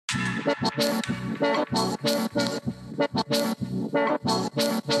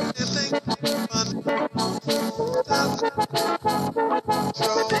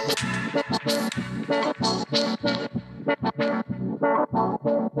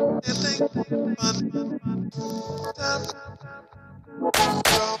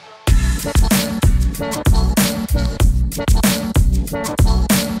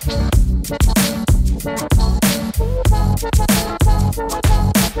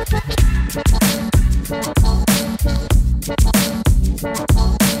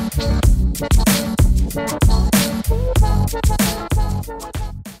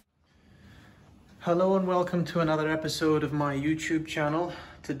Hello and welcome to another episode of my YouTube channel.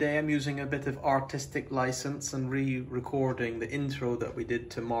 Today I'm using a bit of artistic license and re-recording the intro that we did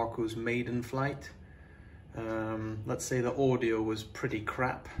to Markku's Maiden flight. Let's say the audio was pretty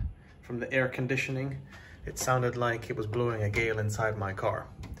crap from the air conditioning. It sounded like it was blowing a gale inside my car.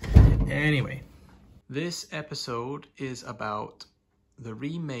 Anyway, this episode is about the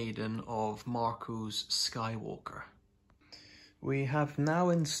re-Maiden of Markku's Skywalker. We have now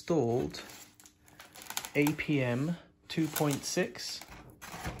installed APM 2.6,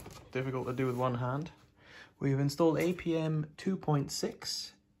 difficult to do with one hand. We've installed APM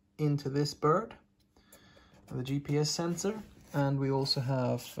 2.6 into this bird, the GPS sensor, and we also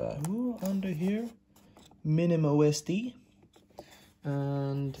have under here Minim OSD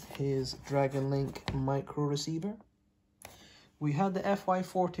and his Dragon Link micro receiver. We had the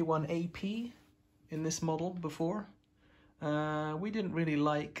FY41 AP in this model before. We didn't really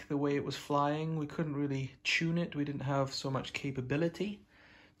like the way it was flying. We couldn't really tune it. We didn't have so much capability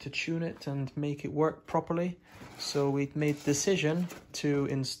to tune it and make it work properly. So we made the decision to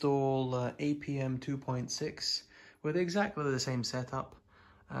install APM 2.6 with exactly the same setup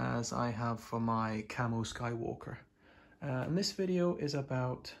as I have for my Camo Skywalker. And this video is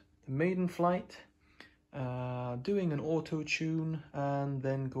about the maiden flight, doing an auto tune and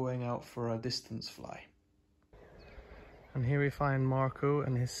then going out for a distance fly. And here we find Markku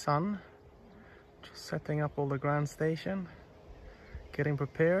and his son just setting up all the ground station, getting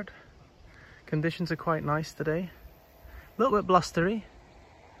prepared. Conditions are quite nice today. A little bit blustery,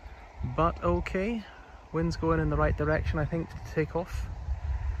 but okay. Wind's going in the right direction, I think, to take off.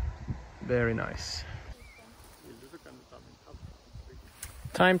 Very nice.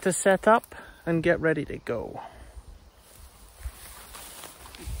 Time to set up and get ready to go.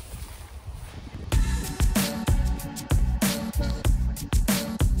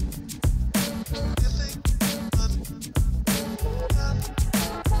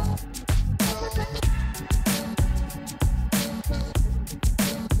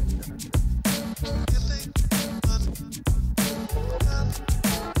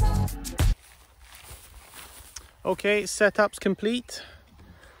 Okay, setup's complete.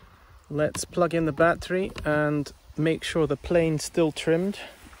 Let's plug in the battery and make sure the plane's still trimmed.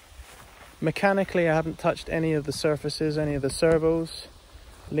 Mechanically, I haven't touched any of the surfaces, any of the servos,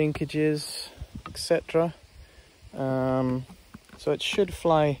 linkages, etc. So it should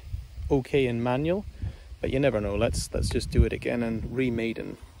fly okay in manual, but you never know. Let's just do it again and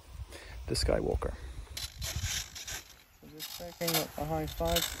re-Maiden the Skywalker. So just checking that the high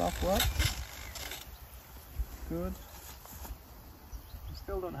 5 stuff works. Good. We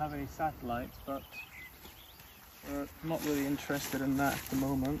still don't have any satellites, but we're not really interested in that at the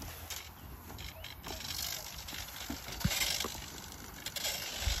moment.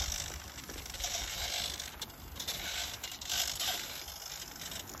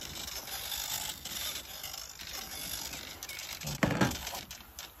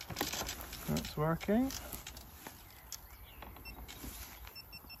 That's working.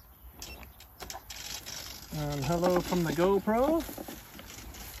 And hello from the GoPro.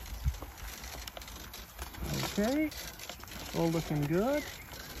 Okay, all looking good.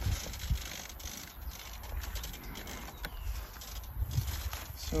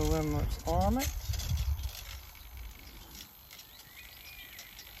 So then let's arm it.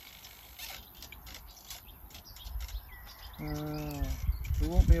 We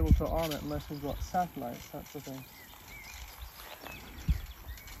won't be able to arm it unless we've got satellites, that's the thing.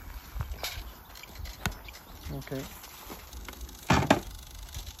 Okay.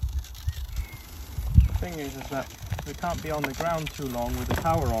 The thing is that we can't be on the ground too long with the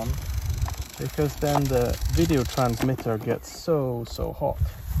power on, because then the video transmitter gets so hot.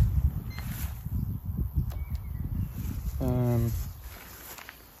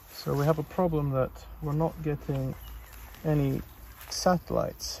 So we have a problem that we're not getting any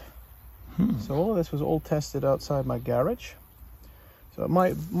satellites. So all of this was all tested outside my garage. So it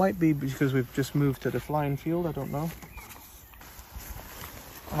might be because we've just moved to the flying field, I don't know.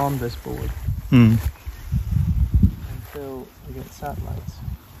 on this board Hmm. until we get satellites.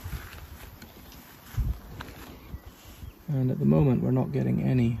 And at the moment we're not getting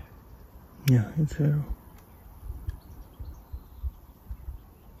any. Yeah, it's zero.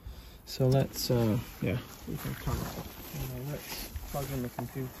 So let's, yeah, we can turn it off. Let's plug in the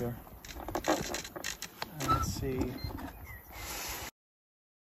computer and see.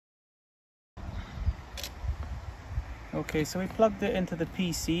 Okay, so we plugged it into the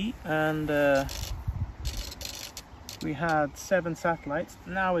PC and we had 7 satellites.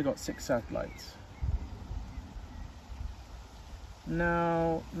 Now we got 6 satellites.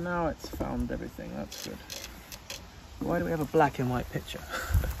 Now it's found everything. That's good. Why do we have a black and white picture?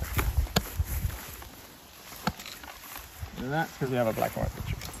 That's because we have a black and white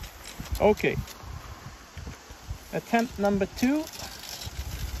picture. Okay. Attempt number 2.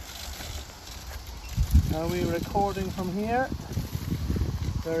 Are we recording from here?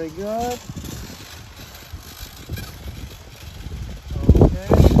 Very good. Okay.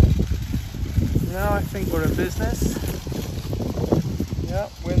 Now I think we're in business. Yeah,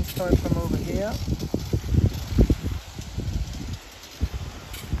 wind's coming from over here.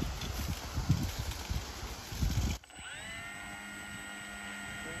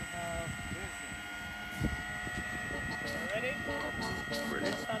 Ready?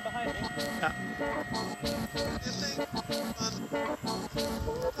 Ready. Stand behind me. Yeah.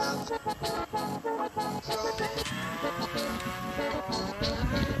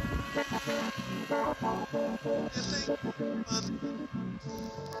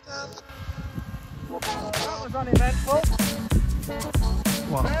 That was uneventful.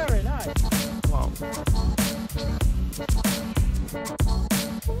 Wow. Very nice. Wow.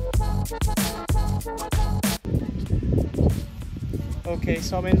 Okay,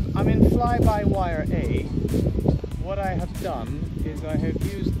 so I'm in fly-by-wire A. What I have done is I have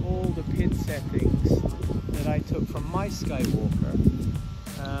used all the PID settings that I took from my Skywalker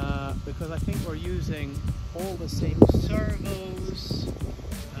because I think we're using all the same servos.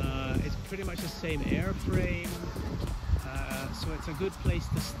 It's pretty much the same airframe, so it's a good place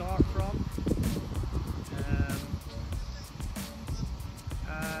to start from.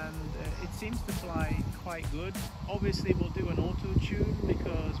 It seems to fly quite good. Obviously we'll do an auto tune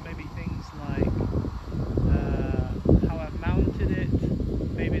because maybe things like how I've mounted it,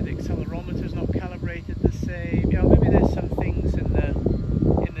 maybe the accelerometer is not calibrated the same. You know, maybe there's some things in the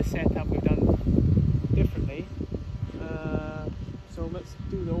setup we've done differently. So let's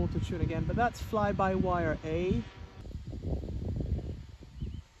do the auto tune again. But that's fly-by-wire A.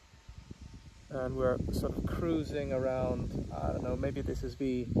 And we're sort of cruising around, I don't know, maybe this is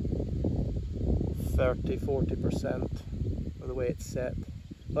be 30–40% of the way it's set.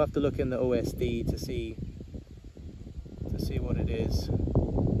 We'll have to look in the OSD to see what it is.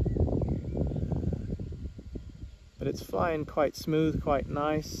 But it's flying quite smooth, quite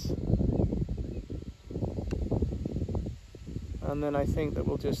nice. And then I think that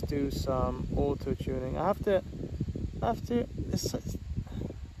we'll just do some auto tuning. I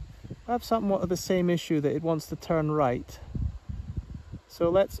have somewhat of the same issue that it wants to turn right. So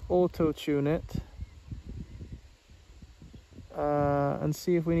let's auto tune it and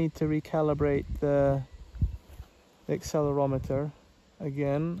see if we need to recalibrate the accelerometer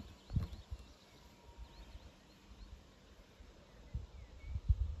again.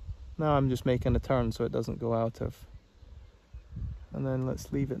 Now I'm just making a turn so it doesn't go out of. And then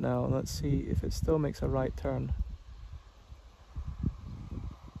let's leave it now and let's see if it still makes a right turn.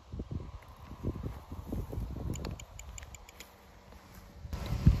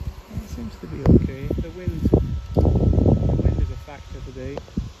 It seems to be okay. The wind is a factor today.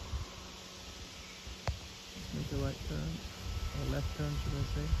 Let's make a right turn, or left turn should I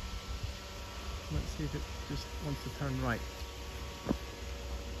say. Let's see if it just wants to turn right.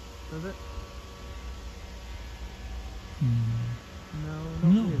 Does it? No,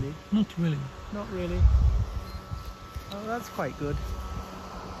 not really. Not really. Not really. Oh, that's quite good.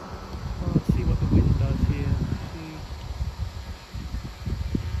 Well, let's see what the wind does here.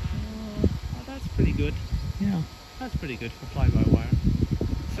 Oh, that's pretty good. Yeah. That's pretty good for fly-by-wire.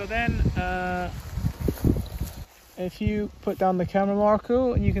 So then, if you put down the camera,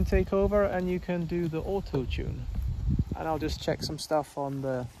 Markku, and you can take over and you can do the auto tune, and I'll just check some stuff on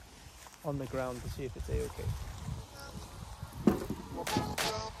the ground to see if it's a-okay.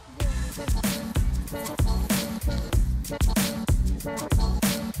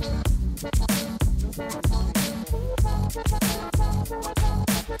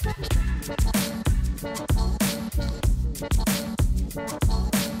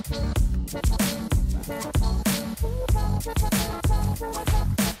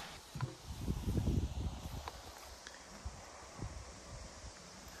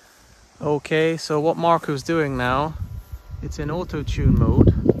 Okay, so what Markku's doing now, it's in auto-tune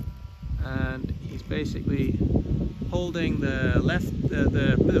mode, and he's basically holding the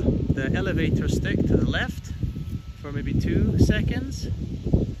the elevator stick to the left for maybe 2 seconds.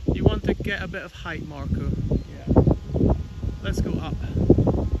 You want to get a bit of height, Markku. Yeah. Let's go up.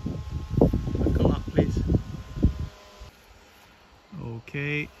 Go up, please.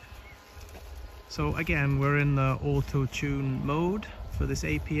 Okay. So again, we're in the auto-tune mode for this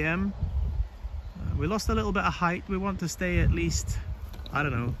APM. We lost a little bit of height. We want to stay at least, I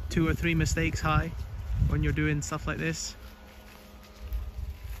don't know, 2 or 3 mistakes high when you're doing stuff like this.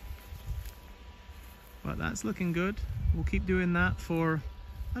 But that's looking good. We'll keep doing that for,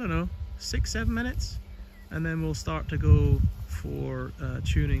 I don't know, 6-7 minutes, and then we'll start to go for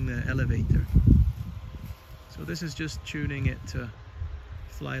tuning the elevator. So this is just tuning it to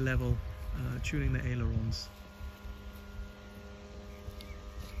fly level, tuning the ailerons.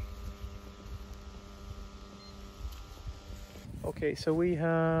 Okay, so we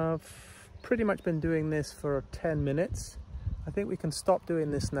have pretty much been doing this for 10 minutes. I think we can stop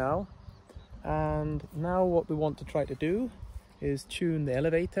doing this now. And now what we want to try to do is tune the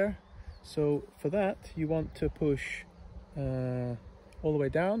elevator. So for that, you want to push all the way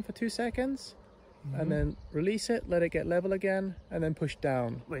down for 2 seconds, and then release it, let it get level again, and then push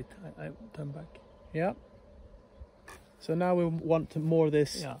down. Wait, I turn back. Yeah. So now we want to more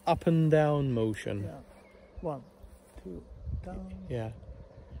this up and down motion. Yeah. 1, 2, down. Yeah.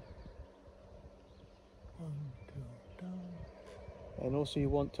 1, 2, down. And also you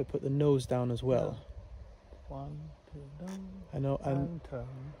want to put the nose down as well. Yeah. 1, 2, down. I know, And turn.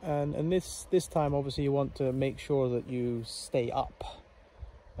 and this time obviously you want to make sure that you stay up.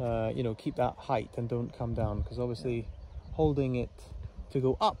 You know, keep that height and don't come down, because obviously holding it to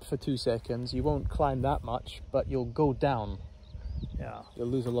go up for 2 seconds, you won't climb that much, but you'll go down. Yeah. You'll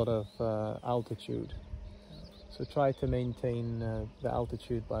lose a lot of altitude. So try to maintain the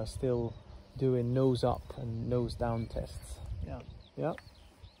altitude by still doing nose up and nose down tests. Yeah. Yeah.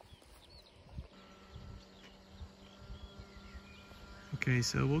 Okay,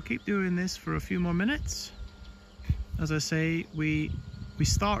 so we'll keep doing this for a few more minutes. As I say, we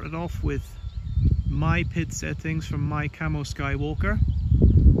started off with my PID settings from my Camo Skywalker.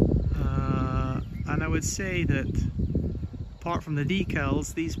 And I would say that apart from the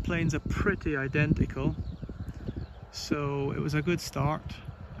decals, these planes are pretty identical. So it was a good start.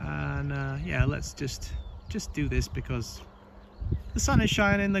 And yeah, let's just do this because the sun is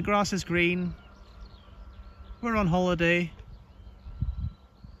shining, the grass is green, we're on holiday,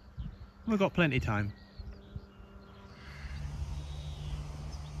 we've got plenty of time.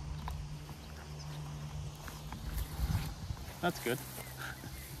 That's good.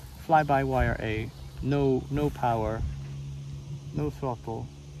 Fly-by-wire A, no power, no throttle,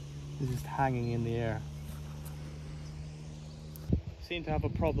 it's just hanging in the air. Seem to have a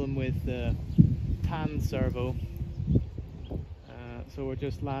problem with the pan servo, so we're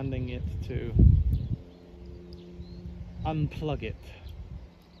just landing it to unplug it.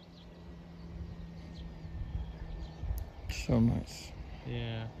 So nice.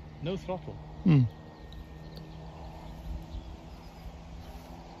 Yeah, no throttle.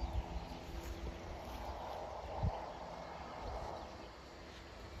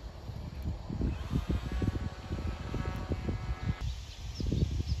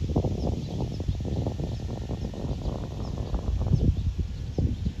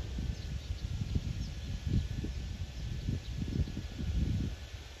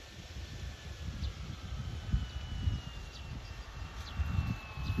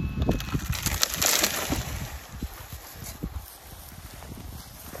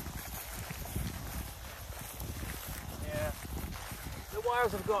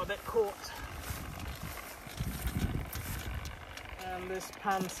 Wires have got a bit caught, and this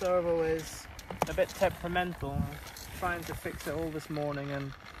pan servo is a bit temperamental. I'm trying to fix it all this morning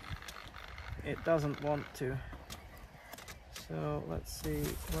and it doesn't want to. So let's see,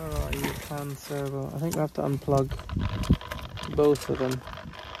 where are you, pan servo? I think we have to unplug both of them.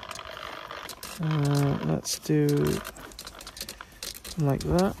 Let's do like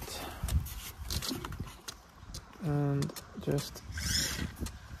that, and just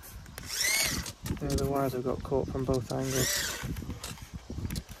the wires have got caught from both angles.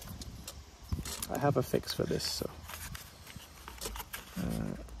 I have a fix for this, so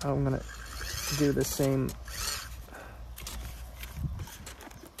I'm gonna do the same.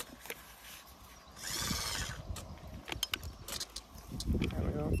 There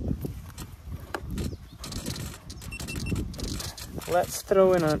we go. Let's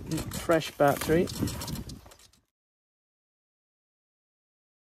throw in a fresh battery.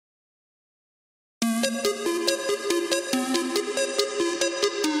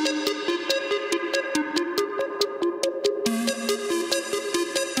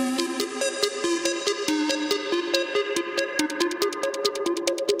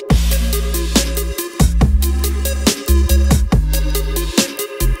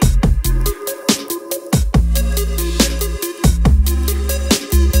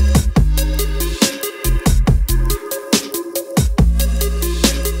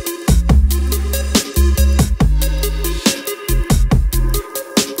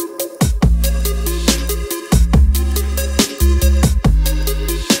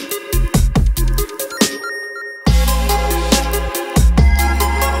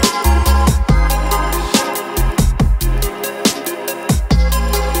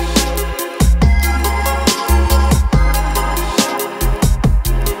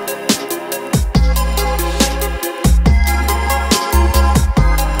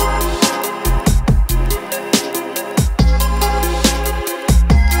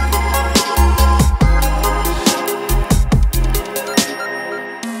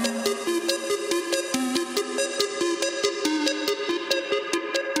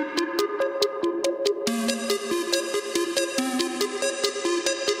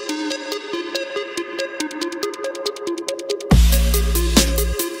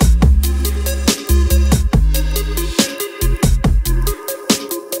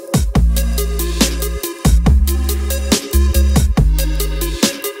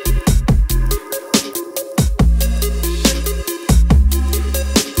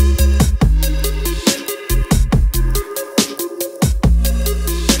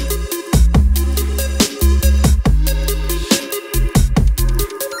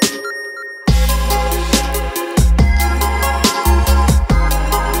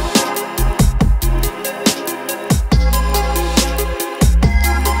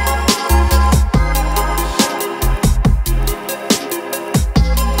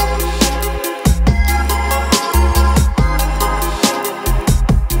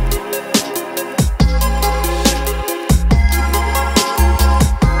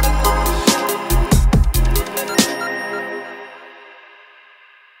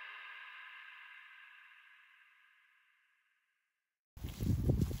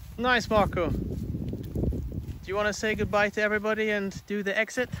 Nice, Markku. Do you want to say goodbye to everybody and do the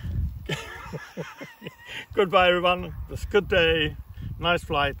exit? Goodbye, everyone. It was a good day. Nice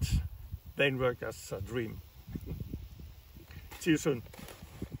flight. Didn't work as a dream. See you soon.